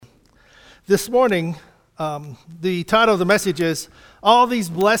This morning, the title of the message is, All These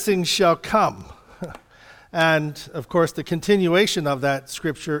Blessings Shall Come. And, of course, the continuation of that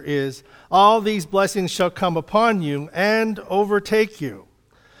scripture is, All these blessings shall come upon you and overtake you.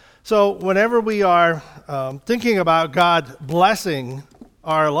 So whenever we are thinking about God blessing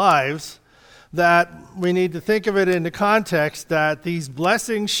our lives, that we need to think of it in the context that these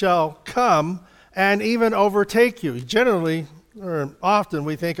blessings shall come and even overtake you. Generally, or often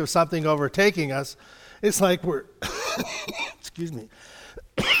we think of something overtaking us. It's like we're, excuse me,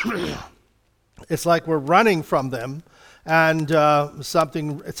 it's like we're running from them, and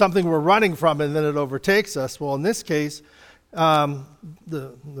something we're running from, and then it overtakes us. Well, in this case, Moses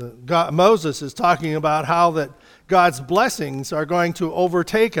is talking about how that God's blessings are going to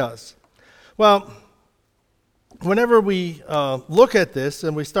overtake us. Well, whenever we look at this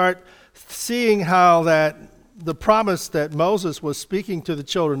and we start seeing how that the promise that Moses was speaking to the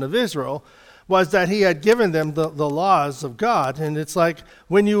children of Israel was that he had given them the laws of God. And it's like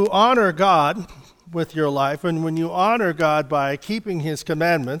when you honor God with your life, and when you honor God by keeping his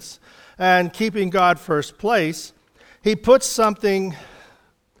commandments and keeping God first place, he puts something,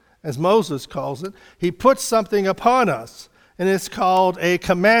 as Moses calls it, he puts something upon us. And it's called a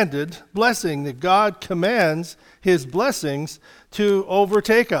commanded blessing, that God commands his blessings to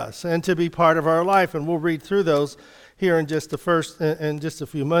overtake us and to be part of our life. And we'll read through those here in just a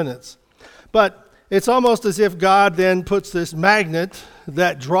few minutes. But it's almost as if God then puts this magnet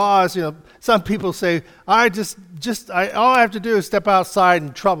that draws, some people say, all I have to do is step outside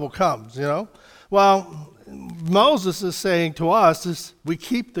and trouble comes, Well, Moses is saying to us, is we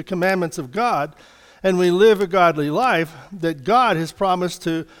keep the commandments of God and we live a godly life, that God has promised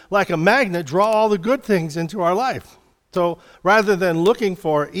to, like a magnet, draw all the good things into our life. So rather than looking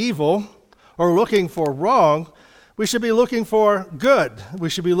for evil or looking for wrong, we should be looking for good.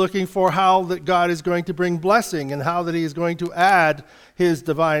 We should be looking for how that God is going to bring blessing and how that he is going to add his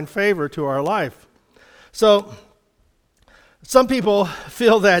divine favor to our life. So some people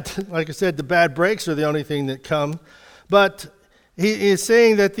feel that, like I said, the bad breaks are the only thing that come, but he is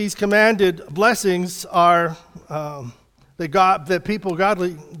saying that these commanded blessings are that God's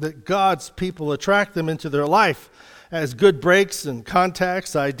people attract them into their life as good breaks and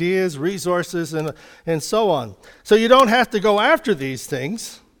contacts, ideas, resources, and so on. So you don't have to go after these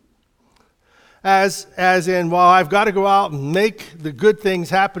things as in, well, I've got to go out and make the good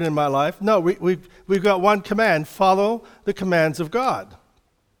things happen in my life. No, we've got one command: follow the commands of God.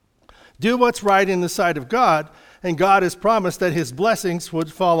 Do what's right in the sight of God, and God has promised that his blessings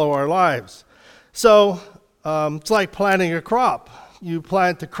would follow our lives. So it's like planting a crop. You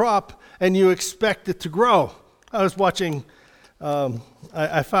plant the crop and you expect it to grow. I was watching,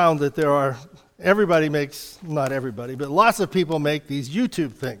 I found that not everybody, but lots of people make these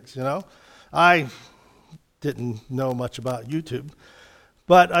YouTube things, I didn't know much about YouTube,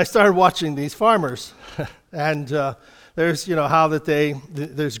 but I started watching these farmers. And there's, how that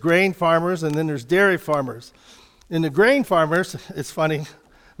there's grain farmers and then there's dairy farmers. In the grain farmers, it's funny,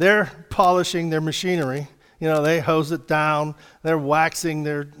 they're polishing their machinery. They hose it down. They're waxing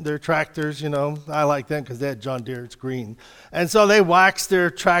their tractors. I like them because they had John Deere. It's green. And so they wax their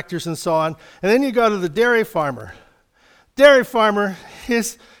tractors and so on. And then you go to the dairy farmer. Dairy farmer,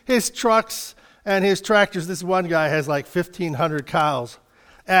 his trucks and his tractors, this one guy has like 1,500 cows.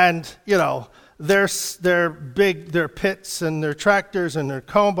 And, their pits and their tractors and their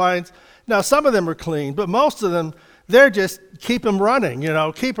combines. Now, some of them are clean, but most of them, they're just keep them running,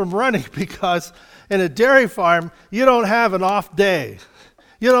 because in a dairy farm, you don't have an off day.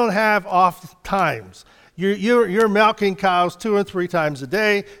 You don't have off times. You're milking cows 2 or 3 times a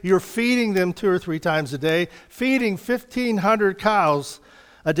day. You're feeding them 2 or 3 times a day, feeding 1,500 cows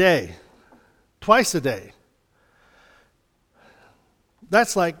a day, twice a day.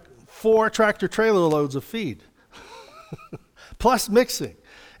 That's like 4 tractor-trailer loads of feed, plus mixing.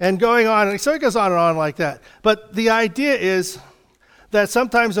 And going on, and so it goes on and on like that. But the idea is that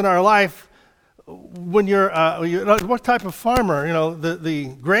sometimes in our life, when you're what type of farmer,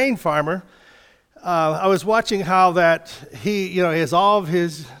 the grain farmer, I was watching how that he has all of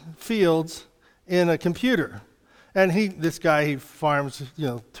his fields in a computer. And this guy farms,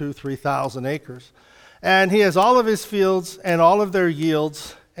 2,000-3,000 acres. And he has all of his fields and all of their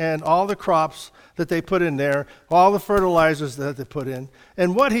yields and all the crops that they put in there, all the fertilizers that they put in.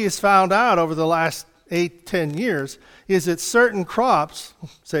 And what he has found out over the last 8-10 years is that certain crops,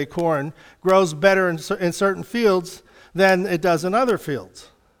 say corn, grows better in certain fields than it does in other fields.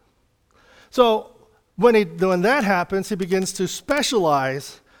 So when that happens, he begins to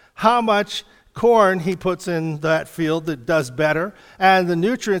specialize how much corn he puts in that field that does better, and the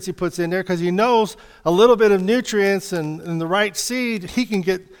nutrients he puts in there, because he knows a little bit of nutrients and the right seed, he can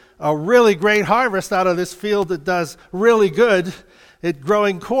get a really great harvest out of this field that does really good at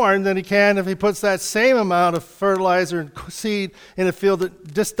growing corn than he can if he puts that same amount of fertilizer and seed in a field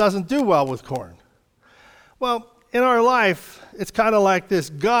that just doesn't do well with corn. Well, in our life, it's kind of like this.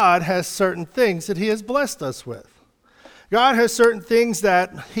 God has certain things that he has blessed us with. God has certain things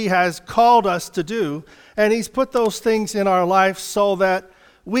that he has called us to do, and he's put those things in our life so that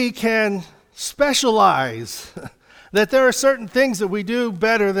we can specialize, that there are certain things that we do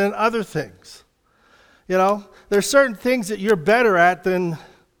better than other things. You know, there's certain things that you're better at than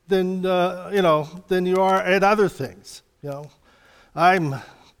you are at other things. You know, I'm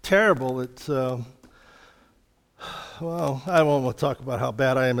terrible at, well, I won't want to talk about how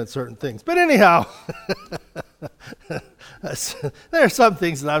bad I am at certain things. But anyhow, there are some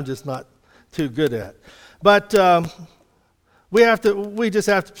things that I'm just not too good at. But we just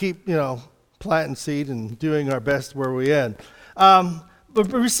have to keep, planting seed and doing our best where we end.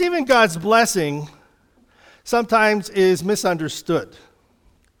 But receiving God's blessing sometimes is misunderstood.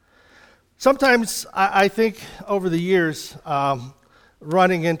 Sometimes I think over the years,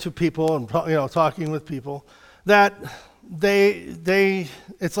 running into people and talking with people, that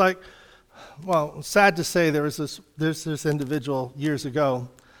it's like, well, sad to say, there's this individual years ago.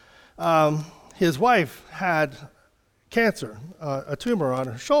 His wife had cancer, a tumor on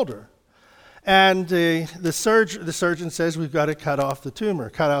her shoulder, and the surgeon says we've got to cut out the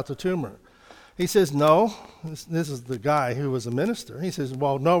tumor. He says no. This is the guy who was a minister. He says,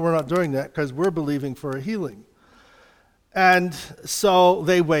 well, no, we're not doing that because we're believing for a healing. And so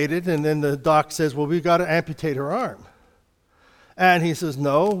they waited, and then the doc says, well, we've got to amputate her arm. And he says,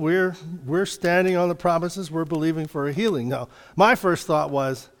 no, we're standing on the promises. We're believing for a healing. Now, my first thought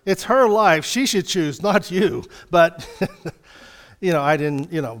was, it's her life. She should choose, not you. But, I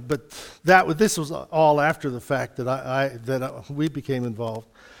didn't, but this was all after the fact that we became involved.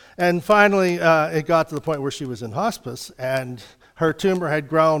 And finally, it got to the point where she was in hospice, and her tumor had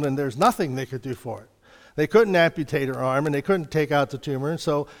grown, and there's nothing they could do for it. They couldn't amputate her arm, and they couldn't take out the tumor. And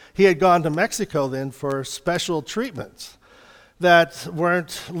so he had gone to Mexico then for special treatments that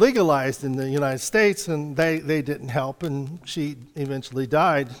weren't legalized in the United States, and they didn't help, and she eventually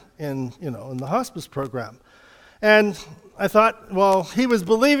died in the hospice program. And I thought, well, he was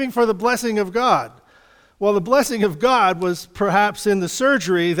believing for the blessing of God. Well, the blessing of God was perhaps in the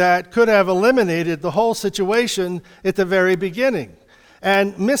surgery that could have eliminated the whole situation at the very beginning.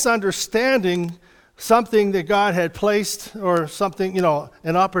 And misunderstanding something that God had placed, or something,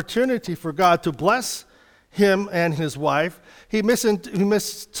 an opportunity for God to bless him and his wife, he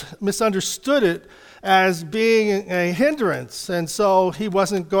misunderstood it as being a hindrance, and so he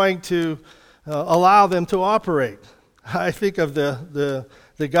wasn't going to allow them to operate. I think of the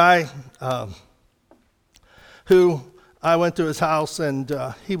guy who I went to his house, and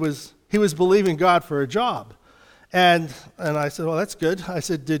he was believing God for a job, and I said, well, that's good. I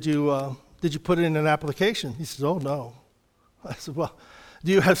said, did you put in an application? He says, oh, no. I said, well,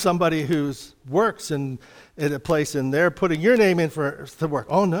 do you have somebody who works at a place and they're putting your name in to work?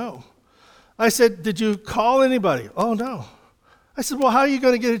 Oh, no. I said, did you call anybody? Oh, no. I said, well, how are you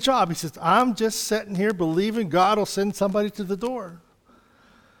going to get a job? He says, I'm just sitting here believing God will send somebody to the door.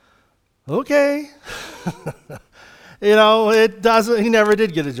 Okay. He never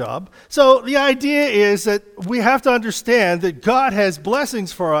did get a job. So the idea is that we have to understand that God has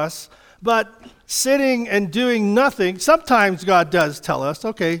blessings for us, but sitting and doing nothing, sometimes God does tell us,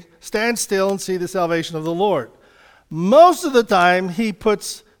 okay, stand still and see the salvation of the Lord. Most of the time, he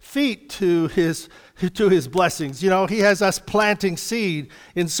puts feet to his blessings. He has us planting seed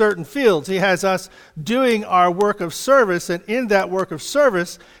in certain fields. He has us doing our work of service, and in that work of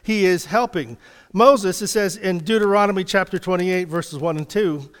service, he is helping. Moses, it says in Deuteronomy chapter 28, verses 1 and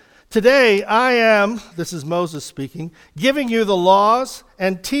 2, today I am, this is Moses speaking, giving you the laws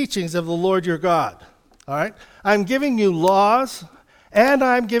and teachings of the Lord your God. All right? I'm giving you laws, and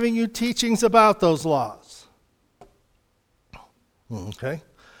I'm giving you teachings about those laws. Okay?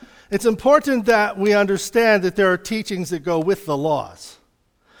 It's important that we understand that there are teachings that go with the laws.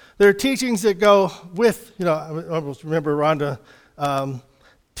 There are teachings that go with, I remember Rhonda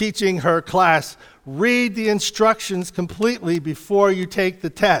teaching her class, read the instructions completely before you take the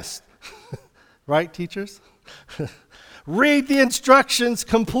test. Right, teachers? Read the instructions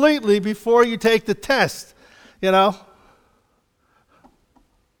completely before you take the test, There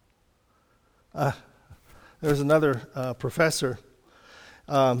was another professor.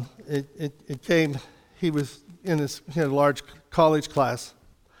 He was in he had a large college class,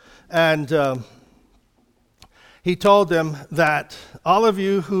 And he told them that all of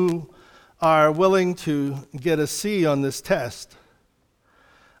you who are willing to get a C on this test,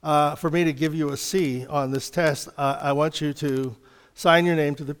 for me to give you a C on this test, I want you to sign your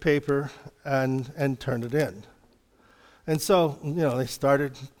name to the paper and turn it in. And so, they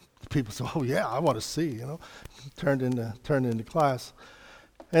started, people said, oh yeah, I want a C, turned into class.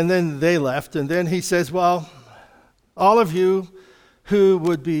 And then they left, and then he says, well, all of you who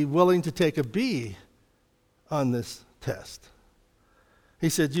would be willing to take a B on this test. He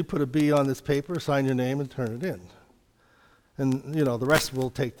said, you put a B on this paper, sign your name, and turn it in. And, the rest will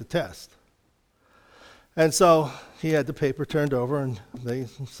take the test. And so he had the paper turned over, and they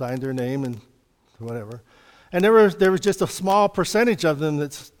signed their name and whatever. And there was just a small percentage of them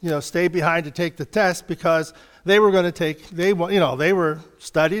that, stayed behind to take the test because they were going to take, they were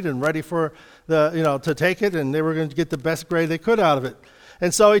studied and ready for to take it, and they were going to get the best grade they could out of it.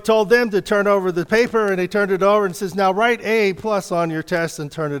 And so he told them to turn over the paper, and they turned it over and says, now write A+ on your test and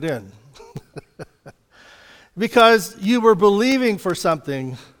turn it in. Because you were believing for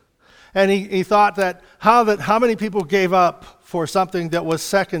something, and he thought that how many people gave up for something that was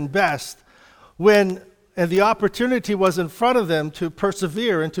second best when the opportunity was in front of them to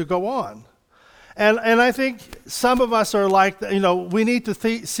persevere and to go on. And I think some of us are like, we need to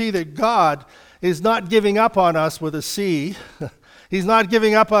see that God is not giving up on us with a C. He's not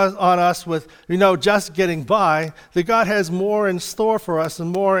giving up on us with, just getting by. That God has more in store for us and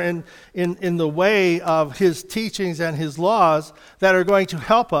more in the way of His teachings and His laws that are going to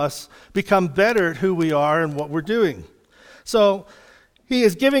help us become better at who we are and what we're doing. So He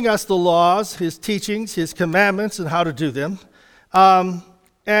is giving us the laws, His teachings, His commandments, and how to do them.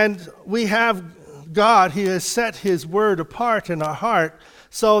 And we have God, He has set His word apart in our heart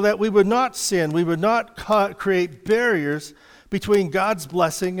so that we would not sin, we would not create barriers between God's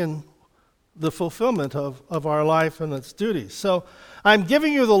blessing and the fulfillment of our life and its duties. So I'm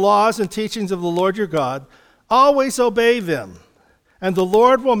giving you the laws and teachings of the Lord your God. Always obey them, and the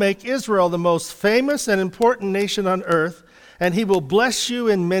Lord will make Israel the most famous and important nation on earth, and He will bless you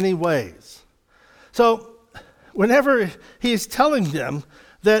in many ways. So whenever He is telling them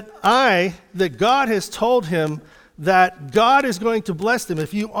that God has told him that God is going to bless them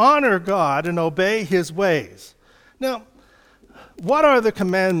if you honor God and obey His ways. Now, what are the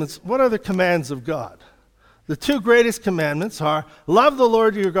commandments? What are the commands of God? The two greatest commandments are love the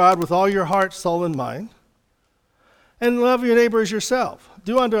Lord your God with all your heart, soul, and mind, and love your neighbor as yourself.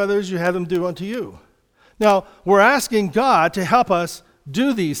 Do unto others you have them do unto you. Now, we're asking God to help us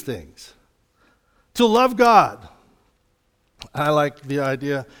do these things. To love God. I like the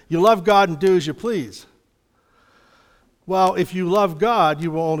idea, you love God and do as you please. Well, if you love God, you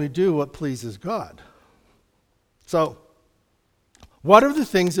will only do what pleases God. So, what are the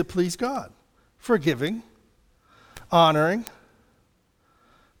things that please God? Forgiving, honoring,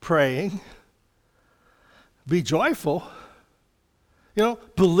 praying, be joyful,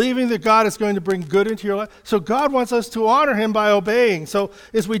 believing that God is going to bring good into your life. So God wants us to honor Him by obeying. So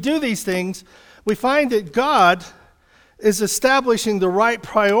as we do these things, we find that God is establishing the right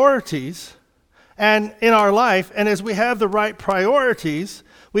priorities and in our life, and as we have the right priorities,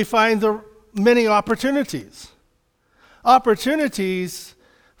 we find the many opportunities. Opportunities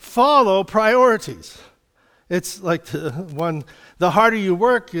follow priorities. It's like the harder you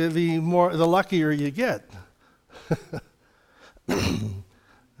work, the luckier you get.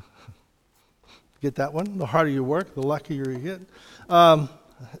 Get that one? The harder you work, the luckier you get.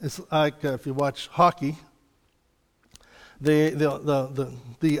 It's like if you watch hockey,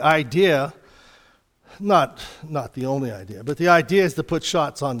 the idea, not the only idea, but the idea is to put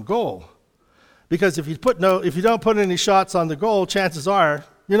shots on goal. Because if you don't put any shots on the goal, chances are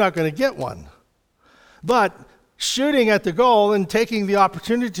you're not going to get one. But shooting at the goal and taking the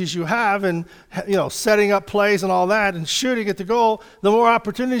opportunities you have and setting up plays and all that and shooting at the goal, the more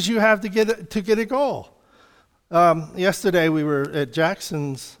opportunities you have to get a goal. Yesterday we were at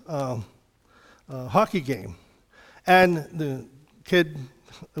Jackson's hockey game, and the kid,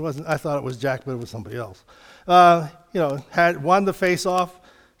 I thought it was Jack, but it was somebody else. Had won the face-off,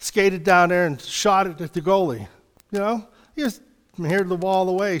 skated down there and shot it at the goalie. He just heard the wall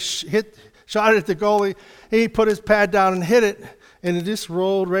away, shot it at the goalie. He put his pad down and hit it, and it just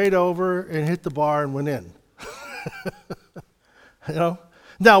rolled right over and hit the bar and went in.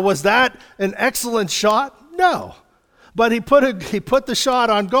 Now, was that an excellent shot? No, but he put the shot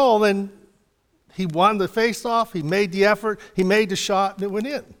on goal, and he won the face-off. He made the effort. He made the shot, and it went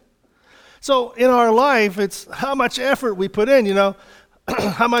in. So in our life, it's how much effort we put in.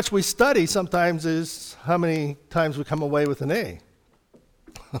 How much we study sometimes is how many times we come away with an A.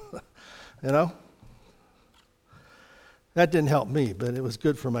 You know? That didn't help me, but it was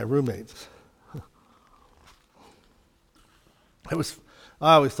good for my roommates. I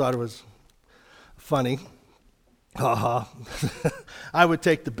always thought it was funny. I would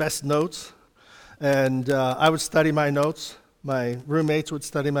take the best notes, and I would study my notes. My roommates would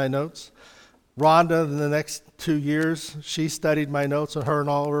study my notes. Rhonda, in the next 2 years, she studied my notes, and her and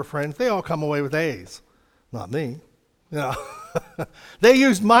all of her friends, they all come away with A's. Not me. You know. They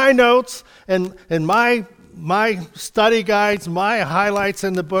used my notes and my study guides, my highlights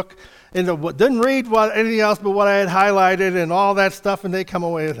in the book, and didn't read anything else but what I had highlighted and all that stuff, and they come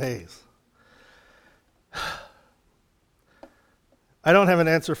away with A's. I don't have an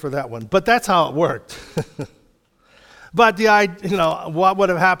answer for that one, but that's how it worked. But what would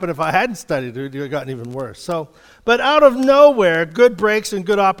have happened if I hadn't studied? It would have gotten even worse. But out of nowhere, good breaks and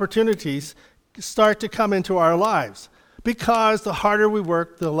good opportunities start to come into our lives, because the harder we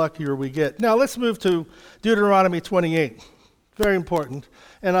work, the luckier we get. Now let's move to Deuteronomy 28. Very important.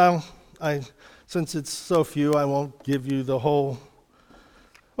 And since it's so few, I won't give you the whole.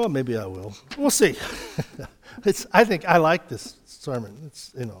 Well, maybe I will. We'll see. I think I like this sermon.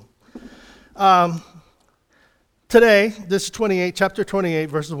 Today, this is chapter 28,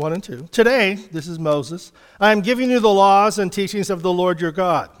 verses 1 and 2. Today, this is Moses, I am giving you the laws and teachings of the Lord your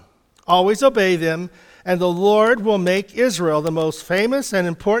God. Always obey them, and the Lord will make Israel the most famous and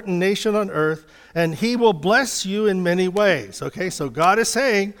important nation on earth, and he will bless you in many ways. Okay, so God is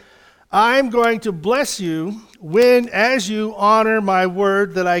saying, I'm going to bless you as you honor my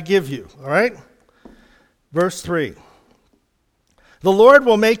word that I give you. All right? Verse 3. The Lord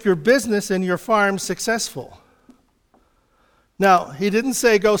will make your business and your farm successful. Now, he didn't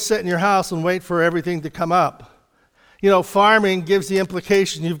say go sit in your house and wait for everything to come up. Farming gives the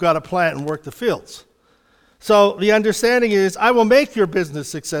implication you've got to plant and work the fields. So the understanding is, I will make your business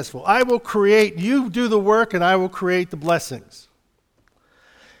successful. I will create, you do the work, and I will create the blessings.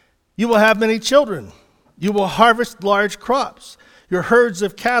 You will have many children. You will harvest large crops. Your herds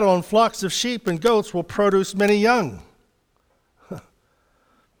of cattle and flocks of sheep and goats will produce many young.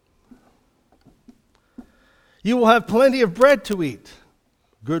 You will have plenty of bread to eat.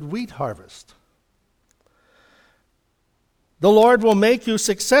 Good wheat harvest. The Lord will make you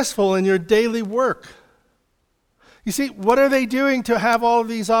successful in your daily work. You see, what are they doing to have all of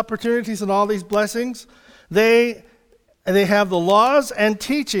these opportunities and all these blessings? They have the laws and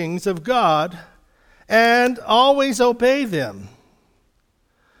teachings of God and always obey them.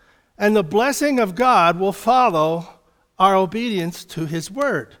 And the blessing of God will follow our obedience to his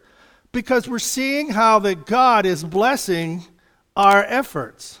word. Because we're seeing how that God is blessing our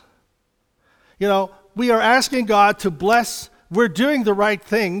efforts. We are asking God to bless. We're doing the right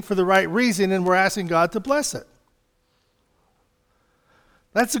thing for the right reason, and we're asking God to bless it.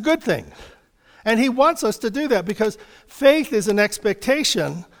 That's a good thing. And he wants us to do that, because faith is an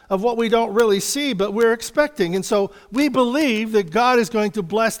expectation of what we don't really see, but we're expecting. And so we believe that God is going to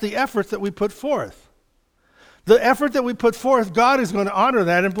bless the efforts that we put forth. The effort that we put forth, God is going to honor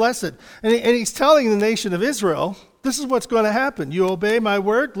that and bless it. And he's telling the nation of Israel, this is what's going to happen. You obey my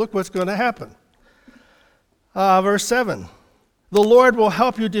word, look what's going to happen. Verse 7, the Lord will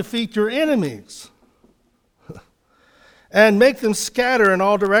help you defeat your enemies and make them scatter in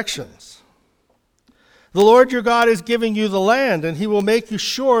all directions. The Lord your God is giving you the land, and he will make you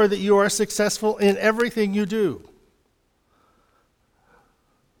sure that you are successful in everything you do.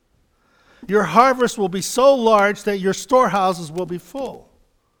 Your harvest will be so large that your storehouses will be full.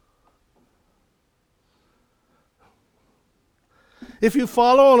 If you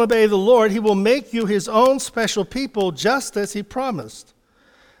follow and obey the Lord, he will make you his own special people, just as he promised.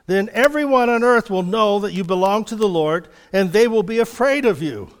 Then everyone on earth will know that you belong to the Lord, and they will be afraid of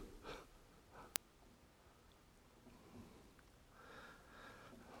you.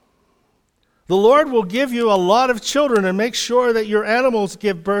 The Lord will give you a lot of children and make sure that your animals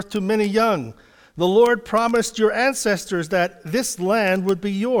give birth to many young. The Lord promised your ancestors that this land would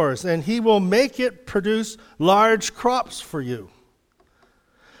be yours, and he will make it produce large crops for you.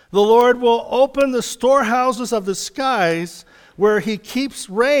 The Lord will open the storehouses of the skies where he keeps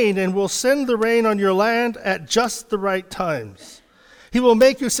rain, and will send the rain on your land at just the right times. He will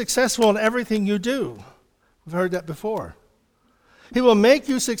make you successful in everything you do. We've heard that before. He will make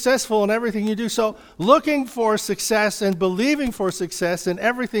you successful in everything you do. So looking for success and believing for success in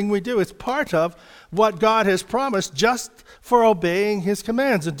everything we do is part of what God has promised, just for obeying his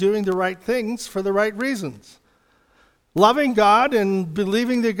commands and doing the right things for the right reasons. Loving God and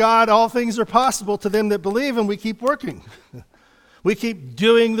believing that God, all things are possible to them that believe, and we keep working. We keep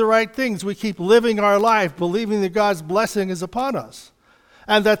doing the right things. We keep living our life, believing that God's blessing is upon us.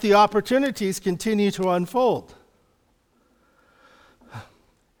 and that the opportunities continue to unfold.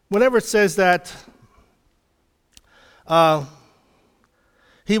 Whenever it says that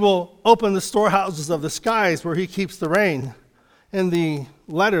he will open the storehouses of the skies where he keeps the rain, in the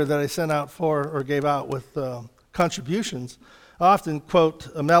letter that I sent out or gave out with contributions, I often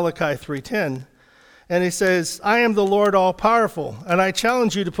quote Malachi 3:10, and he says, I am the Lord all-powerful, and I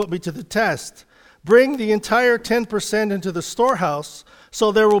challenge you to put me to the test. Bring the entire 10% into the storehouse,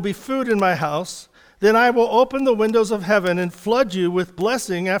 so there will be food in my house. Then I will open the windows of heaven and flood you with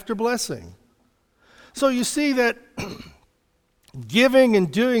blessing after blessing. So you see that giving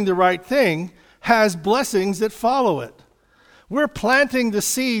and doing the right thing has blessings that follow it. We're planting the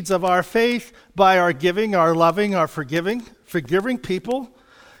seeds of our faith by our giving, our loving, our forgiving people,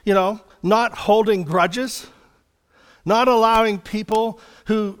 not holding grudges, not allowing people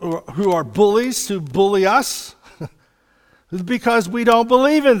who are bullies to bully us because we don't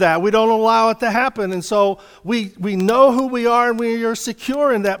believe in that. We don't allow it to happen. And so we know who we are and we are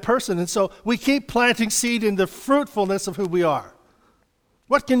secure in that person. And so we keep planting seed in the fruitfulness of who we are.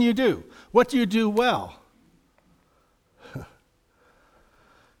 What can you do? What do you do well?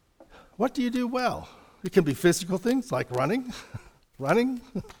 What do you do well? It can be physical things like running.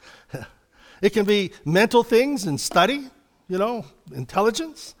 It can be mental things and study,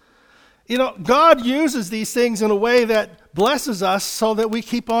 intelligence. God uses these things in a way that blesses us so that we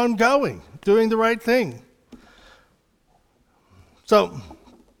keep on going, doing the right thing. So,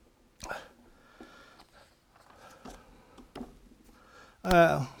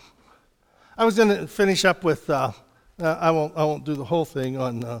 I was going to finish up with, I won't do the whole thing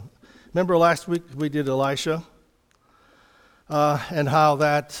on, remember last week we did Elisha? And how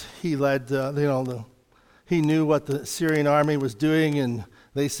that he led, he knew what the Syrian army was doing, and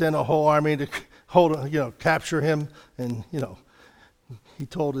they sent a whole army to capture him. And, he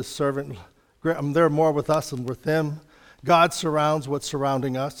told his servant, they're more with us than with them. God surrounds what's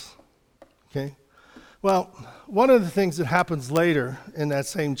surrounding us. Okay? Well, one of the things that happens later in that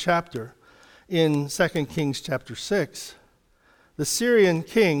same chapter, in 2 Kings chapter 6, the Syrian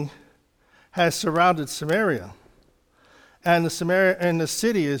king has surrounded Samaria. And the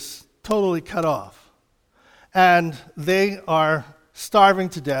city is totally cut off. And they are starving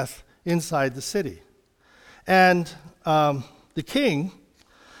to death inside the city. And the king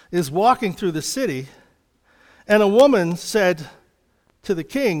is walking through the city, and a woman said to the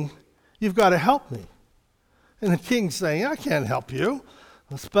king, "You've got to help me." And the king's saying, "I can't help you,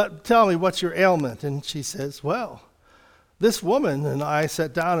 but tell me what's your ailment." And she says, "Well, this woman and I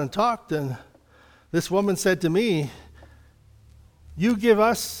sat down and talked, and this woman said to me, You give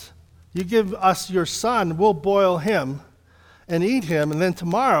us your son, we'll boil him and eat him, and then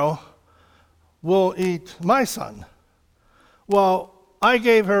tomorrow we'll eat my son." Well, I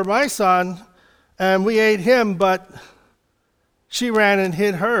gave her my son, and we ate him, but she ran and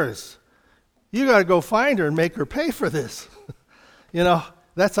hid hers. You got to go find her and make her pay for this.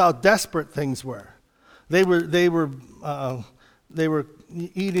 That's how desperate things were. They were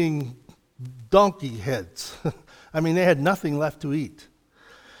eating donkey heads. I mean, they had nothing left to eat.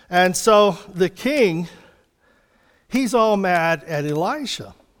 And so the king, he's all mad at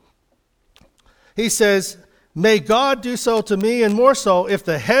Elisha. He says, "May God do so to me, and more so, if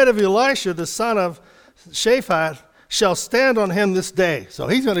the head of Elisha, the son of Shaphat, shall stand on him this day." So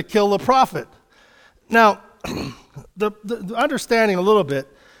he's going to kill the prophet. Now, the understanding a little bit,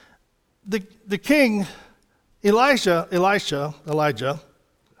 the king, Elisha,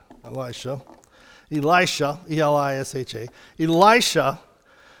 E-L-I-S-H-A, Elisha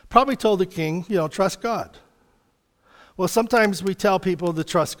probably told the king, trust God. Well, sometimes we tell people to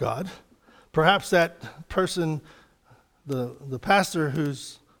trust God. Perhaps that person, the pastor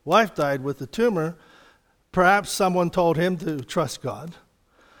whose wife died with the tumor, perhaps someone told him to trust God.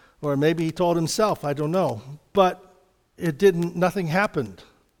 Or maybe he told himself, I don't know. But nothing happened.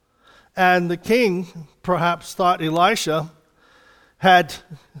 And the king perhaps thought Elisha had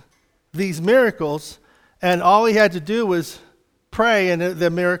these miracles, and all he had to do was pray and the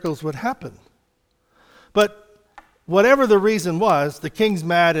miracles would happen. But whatever the reason was, the king's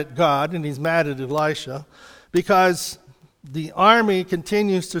mad at God and he's mad at Elisha because the army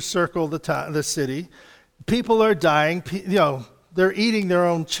continues to circle the city. People are dying. They're eating their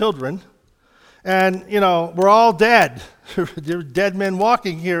own children. And, we're all dead. There are dead men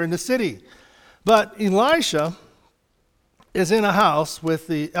walking here in the city. But Elisha is in a house with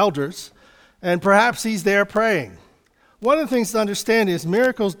the elders, and perhaps he's there praying. One of the things to understand is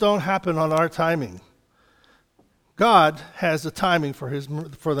miracles don't happen on our timing. God has a timing for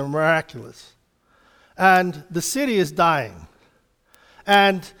the miraculous. And the city is dying.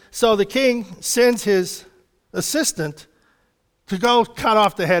 And so the king sends his assistant to go cut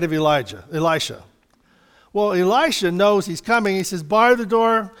off the head of Elisha. Well, Elisha knows he's coming. He says, bar the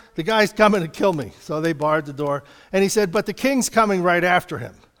door. The guy's coming to kill me. So they barred the door. And he said, but the king's coming right after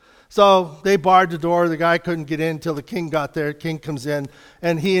him. So they barred the door. The guy couldn't get in until the king got there. The king comes in,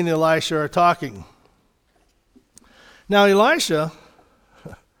 and he and Elisha are talking. Now, Elisha,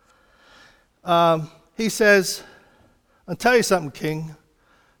 he says, I'll tell you something, king.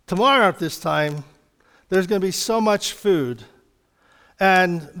 Tomorrow at this time, there's going to be so much food,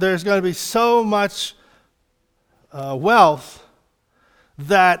 and there's going to be so much wealth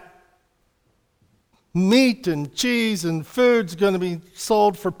that meat and cheese and food's going to be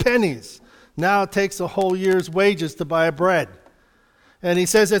sold for pennies. Now it takes a whole year's wages to buy bread. And he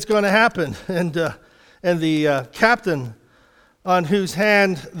says it's going to happen. And the captain on whose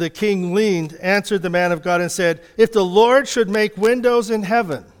hand the king leaned answered the man of God and said, if the Lord should make windows in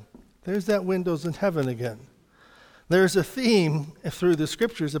heaven, there's that windows in heaven again. There's a theme through the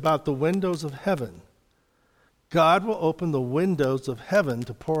scriptures about the windows of heaven. God will open the windows of heaven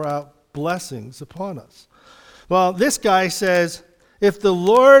to pour out blessings upon us. Well, this guy says, if the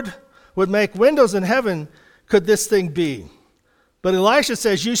Lord would make windows in heaven, could this thing be? But Elisha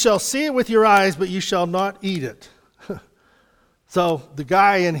says, you shall see it with your eyes, but you shall not eat it. So the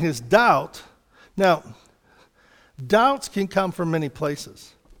guy in his doubt, now, doubts can come from many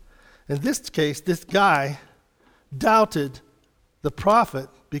places. In this case, this guy doubted the prophet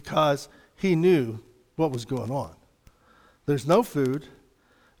because he knew what was going on. There's no food.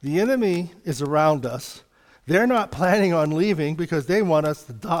 The enemy is around us. They're not planning on leaving because they want us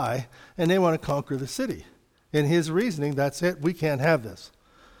to die, and they want to conquer the city. In his reasoning, that's it. We can't have this.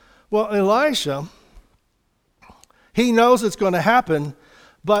 Well, Elisha, he knows it's going to happen,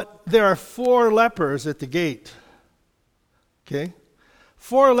 but there are 4 lepers at the gate. Okay?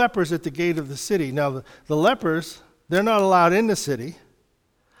 4 lepers at the gate of the city. Now, the lepers, they're not allowed in the city.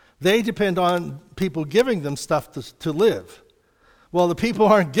 They depend on people giving them stuff to live. Well, the people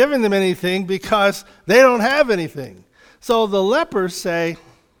aren't giving them anything because they don't have anything. So the lepers say,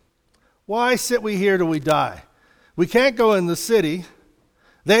 why sit we here till we die? We can't go in the city.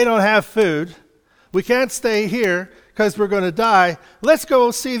 They don't have food. We can't stay here because we're going to die. Let's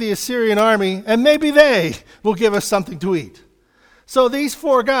go see the Assyrian army, and maybe they will give us something to eat. So these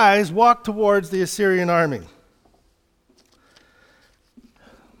 4 guys walk towards the Assyrian army.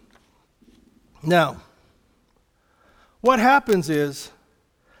 Now, what happens is,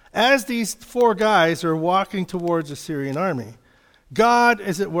 as these 4 guys are walking towards the Assyrian army, God,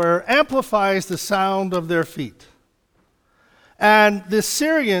 as it were, amplifies the sound of their feet. And the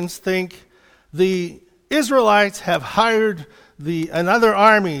Syrians think the Israelites have hired other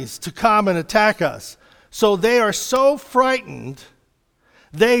armies to come and attack us. So they are so frightened,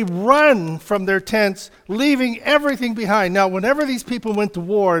 they run from their tents, leaving everything behind. Now, whenever these people went to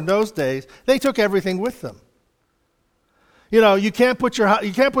war in those days, they took everything with them. You know, you can't put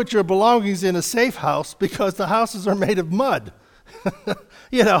your belongings in a safe house because the houses are made of mud.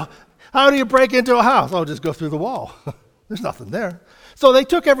 You know, how do you break into a house? Oh, just go through the wall. There's nothing there. So they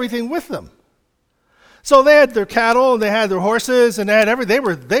took everything with them. So they had their cattle and they had their horses and they had everything.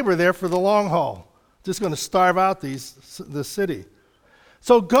 They were there for the long haul, just going to starve out the city.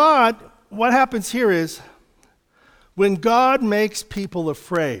 So God, what happens here is, when God makes people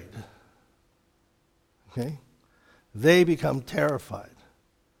afraid, okay, they become terrified.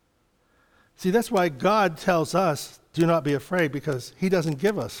 See, that's why God tells us, do not be afraid, because he doesn't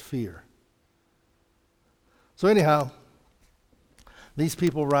give us fear. So anyhow, these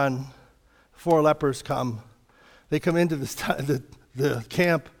people run. 4 lepers come. They come into the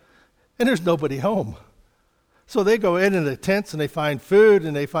camp, and there's nobody home. So they go into the tents, and they find food,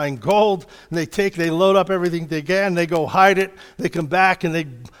 and they find gold, and they load up everything they can, they go hide it. They come back, and they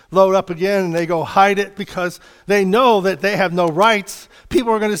load up again, and they go hide it, because they know that they have no rights.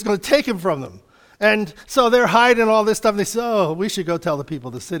 People are just going to take them from them. And so they're hiding all this stuff, and they say, oh, we should go tell the people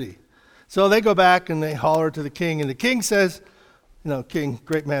of the city. So they go back, and they holler to the king, and the king says, king,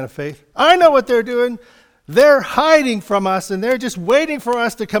 great man of faith, I know what they're doing. They're hiding from us, and they're just waiting for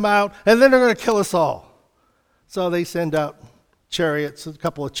us to come out, and then they're going to kill us all. So they send out chariots, a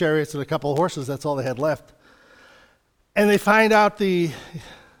couple of chariots and a couple of horses. That's all they had left. And they find out the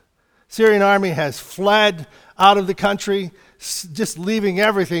Syrian army has fled out of the country, just leaving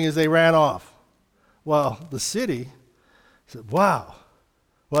everything as they ran off. Well, the city said, wow.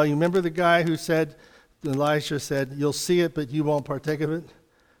 Well, you remember the guy who said, Elisha said, you'll see it, but you won't partake of it?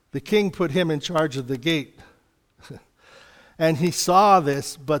 The king put him in charge of the gate. And he saw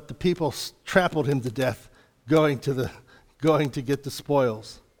this, but the people trampled him to death going to the going to get the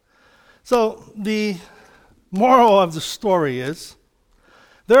spoils. So the moral of the story is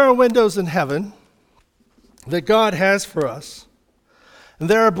there are windows in heaven that God has for us. And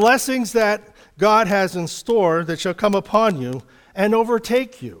there are blessings that God has in store that shall come upon you and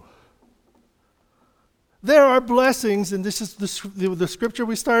overtake you. There are blessings, and this is the scripture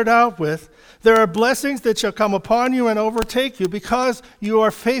we started out with. There are blessings that shall come upon you and overtake you because you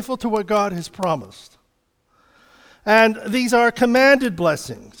are faithful to what God has promised. And these are commanded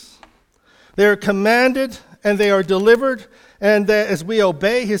blessings. They are commanded and they are delivered, and that as we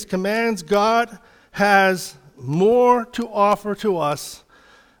obey his commands, God has more to offer to us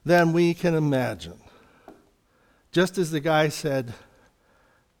than we can imagine. Just as the guy said,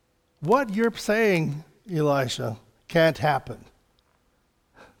 what you're saying, Elisha, can't happen.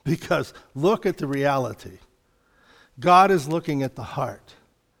 Because look at the reality. God is looking at the heart,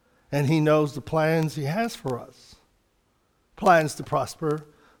 and he knows the plans he has for us. Plans to prosper,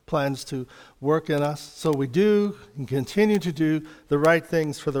 plans to work in us, so we do and continue to do the right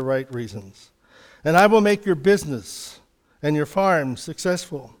things for the right reasons. And I will make your business and your farm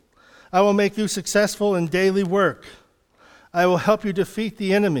successful. I will make you successful in daily work. I will help you defeat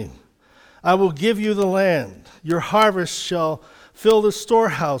the enemy. I will give you the land. Your harvest shall fill the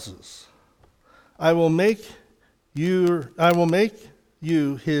storehouses. I will make you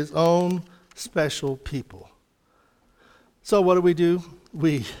his own special people. So what do?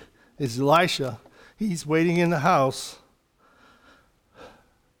 It's Elisha. He's waiting in the house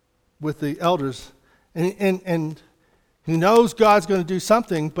with the elders, and he knows God's going to do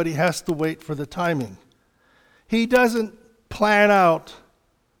something, but he has to wait for the timing. He doesn't plan out,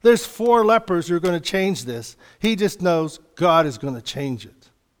 there's 4 lepers who are going to change this. He just knows God is going to change it.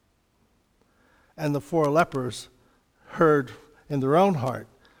 And the 4 lepers heard in their own heart,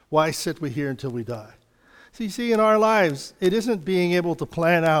 why sit we here until we die? So you see, in our lives, it isn't being able to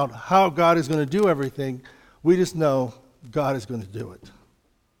plan out how God is going to do everything. We just know God is going to do it.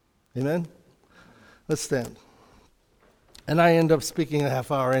 Amen? Let's stand. And I end up speaking a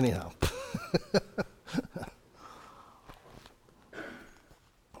half hour anyhow.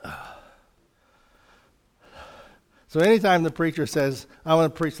 So anytime the preacher says, I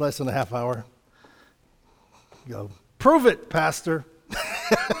want to preach less than a half hour, you go, prove it, Pastor.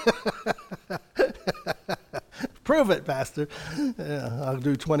 Prove it, Pastor. Yeah, I'll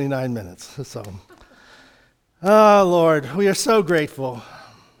do 29 minutes. So, oh, Lord, we are so grateful.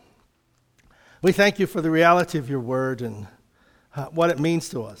 We thank you for the reality of your word and what it means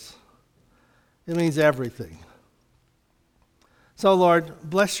to us. It means everything. So, Lord,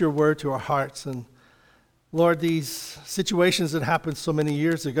 bless your word to our hearts. And, Lord, these situations that happened so many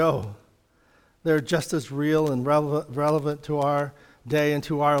years ago, they're just as real and relevant to our day and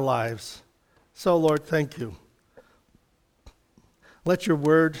to our lives. So, Lord, thank you. Let your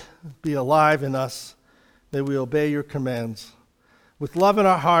word be alive in us. May we obey your commands with love in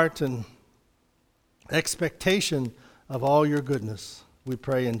our heart and expectation of all your goodness. We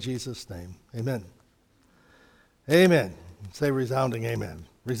pray in Jesus' name. Amen. Amen. Say resounding amen.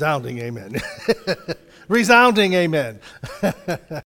 Resounding amen. Resounding amen.